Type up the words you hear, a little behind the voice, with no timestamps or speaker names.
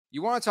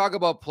You want to talk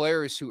about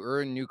players who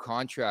earn new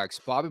contracts.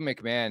 Bobby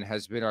McMann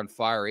has been on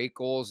fire. 8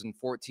 goals in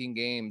 14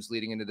 games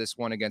leading into this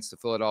one against the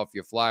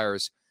Philadelphia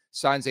Flyers.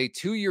 Signs a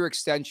 2-year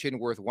extension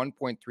worth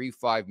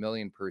 $1.35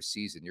 million per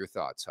season. Your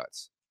thoughts,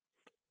 Huts?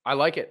 I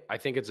like it. I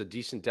think it's a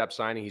decent depth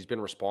signing. He's been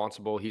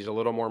responsible. He's a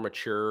little more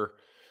mature.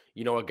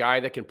 A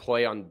guy that can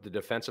play on the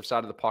defensive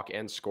side of the puck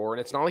and score.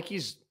 And it's not like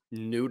he's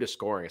new to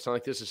scoring. It's not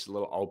like this is a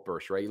little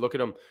outburst, right? You look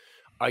at him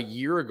a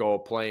year ago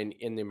playing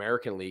in the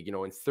American League,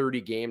 in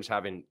 30 games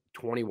having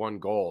 21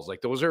 goals.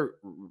 Like those are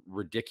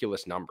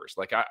ridiculous numbers.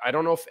 Like I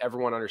don't know if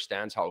everyone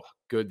understands how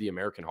good the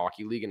American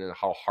Hockey League and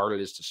how hard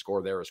it is to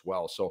score there as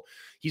well. So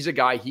he's a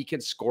guy, he can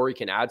score, he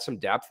can add some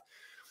depth.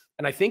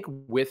 And I think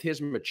with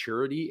his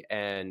maturity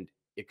and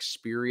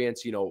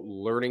experience,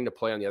 learning to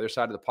play on the other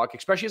side of the puck,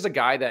 especially as a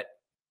guy that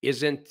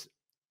isn't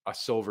a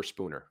silver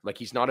spooner. Like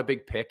he's not a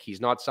big pick. He's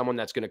not someone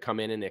that's going to come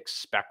in and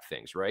expect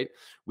things, right?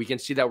 We can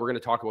see that we're going to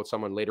talk about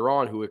someone later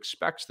on who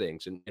expects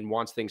things and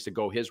wants things to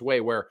go his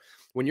way, where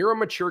when you're a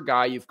mature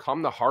guy, you've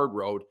come the hard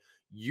road,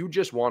 you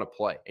just want to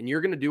play and you're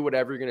going to do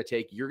whatever you're going to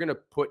take. You're going to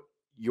put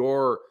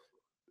your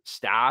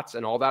stats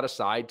and all that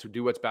aside to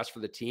do what's best for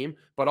the team,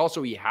 but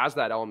also he has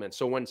that element.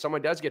 So when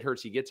someone does get hurt,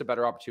 he gets a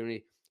better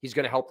opportunity. He's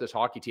going to help this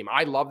hockey team.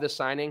 I love this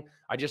signing.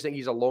 I just think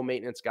he's a low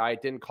maintenance guy.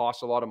 It didn't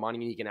cost a lot of money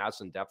and he can add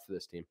some depth to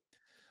this team.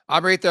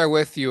 I'm right there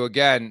with you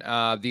again.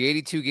 The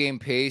 82 game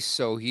pace.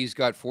 So he's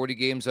got 40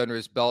 games under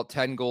his belt,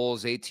 10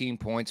 goals, 18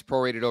 points,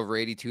 prorated over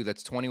 82.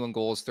 That's 21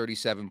 goals,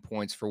 37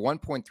 points for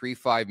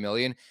 $1.35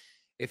 million.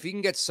 If he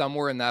can get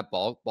somewhere in that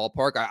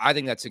ballpark, I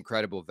think that's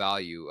incredible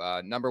value.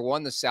 Number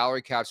one, the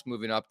salary cap's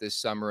moving up this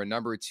summer. And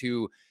number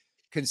two,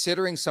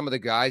 considering some of the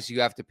guys you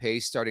have to pay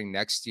starting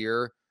next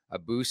year, a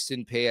boost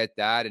in pay at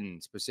that,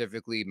 and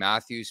specifically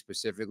Matthews,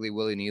 specifically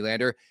Willie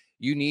Nylander,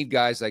 you need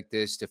guys like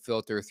this to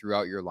filter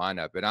throughout your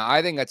lineup. And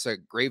I think that's a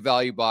great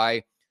value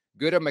buy.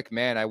 Good on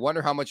McMahon. I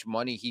wonder how much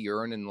money he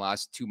earned in the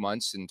last 2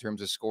 months in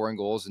terms of scoring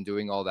goals and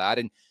doing all that.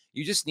 And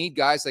you just need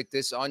guys like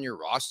this on your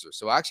roster.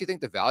 So I actually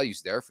think the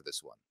value's there for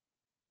this one.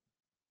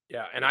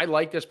 Yeah, and I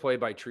like this play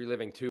by Tree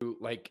Living too.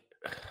 Like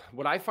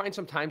what I find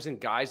sometimes in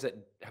guys that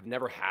have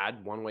never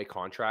had one-way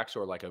contracts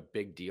or like a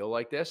big deal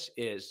like this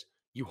is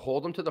you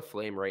hold him to the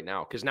flame right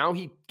now, because now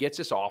he gets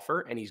this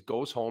offer and he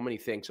goes home and he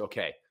thinks,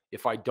 okay,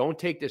 if I don't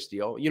take this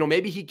deal,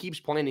 maybe he keeps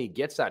playing and he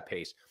gets that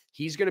pace.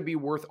 He's going to be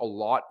worth a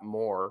lot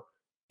more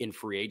in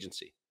free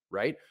agency,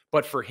 right?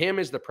 But for him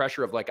is the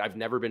pressure of like, I've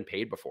never been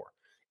paid before,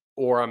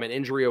 or I'm an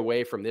injury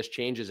away from this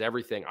changes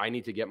everything. I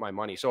need to get my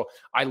money. So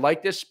I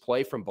like this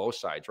play from both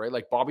sides, right?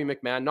 Like Bobby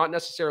McMann, not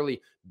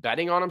necessarily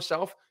betting on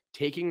himself,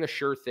 taking the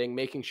sure thing,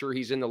 making sure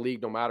he's in the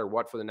league no matter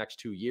what for the next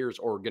 2 years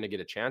or going to get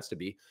a chance to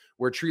be,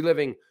 where Tree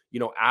Living,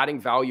 adding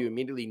value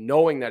immediately,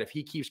 knowing that if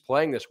he keeps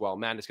playing this well,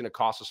 man, it's going to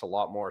cost us a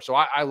lot more. So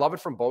I love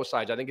it from both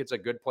sides. I think it's a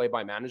good play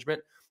by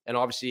management. And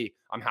obviously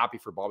I'm happy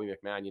for Bobby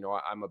McMann.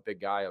 I'm a big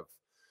guy of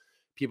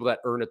people that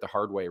earn it the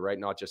hard way, right?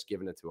 Not just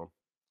giving it to him.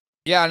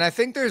 Yeah, and I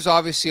think there's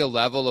obviously a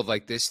level of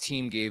like, this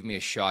team gave me a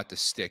shot to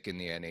stick in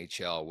the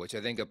NHL, which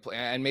I think,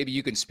 and maybe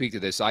you can speak to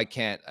this. I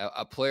can't.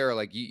 A player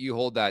like you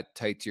hold that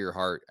tight to your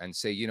heart and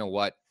say, you know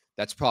what,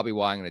 that's probably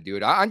why I'm going to do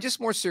it. I'm just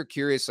more so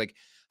curious, like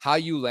how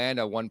you land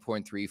at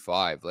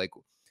 1.35. Like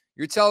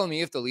you're telling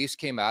me if the Leafs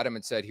came at him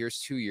and said, here's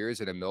 2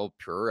 years and $1 million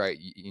per,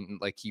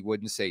 like he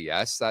wouldn't say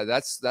yes.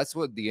 That's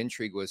what the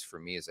intrigue was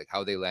for me, is like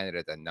how they landed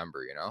at that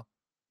number,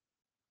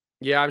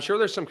 Yeah, I'm sure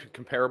there's some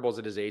comparables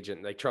at his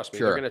agent. Like, trust me,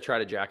 Sure. they're going to try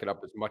to jack it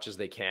up as much as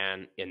they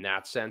can in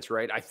that sense,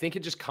 right? I think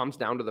it just comes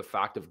down to the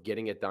fact of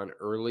getting it done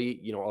early,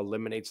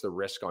 eliminates the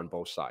risk on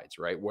both sides,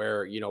 right?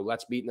 Where,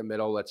 let's meet in the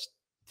middle.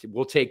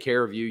 We'll take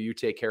care of you. You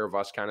take care of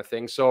us kind of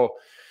thing. So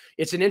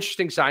it's an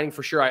interesting signing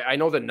for sure. I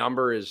know the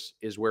number is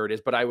where it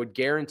is, but I would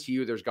guarantee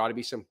you there's got to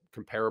be some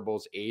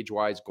comparables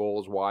age-wise,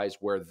 goals-wise,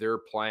 where they're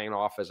playing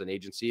off as an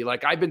agency.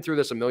 Like I've been through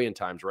this a million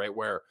times, right?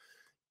 Where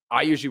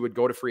I usually would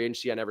go to free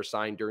agency. I never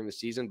signed during the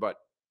season, but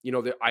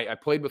I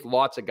played with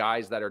lots of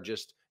guys that are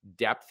just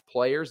depth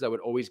players that would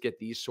always get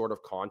these sort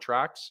of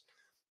contracts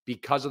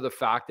because of the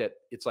fact that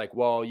it's like,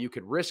 well, you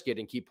could risk it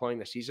and keep playing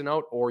the season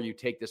out, or you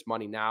take this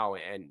money now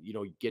and,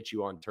 get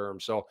you on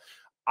terms. So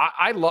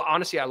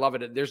honestly, I love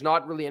it. There's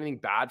not really anything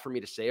bad for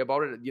me to say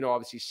about it.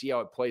 Obviously see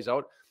how it plays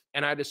out.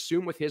 And I'd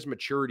assume with his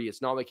maturity,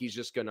 it's not like he's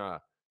just going to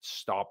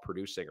stop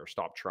producing or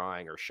stop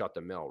trying or shut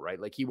the mill,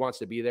 right? Like he wants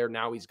to be there.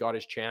 Now he's got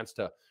his chance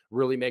to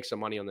really make some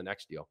money on the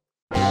next deal.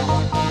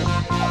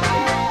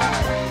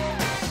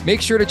 Make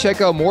sure to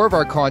check out more of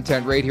our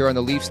content right here on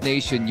the Leafs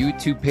Nation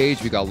YouTube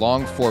page. We got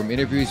long form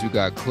interviews, we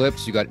got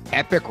clips, we got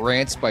epic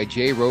rants by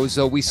Jay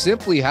Roseau. We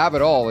simply have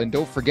it all. And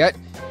don't forget,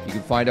 you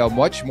can find out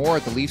much more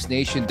at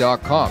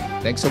theleafsnation.com.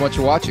 Thanks so much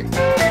for watching.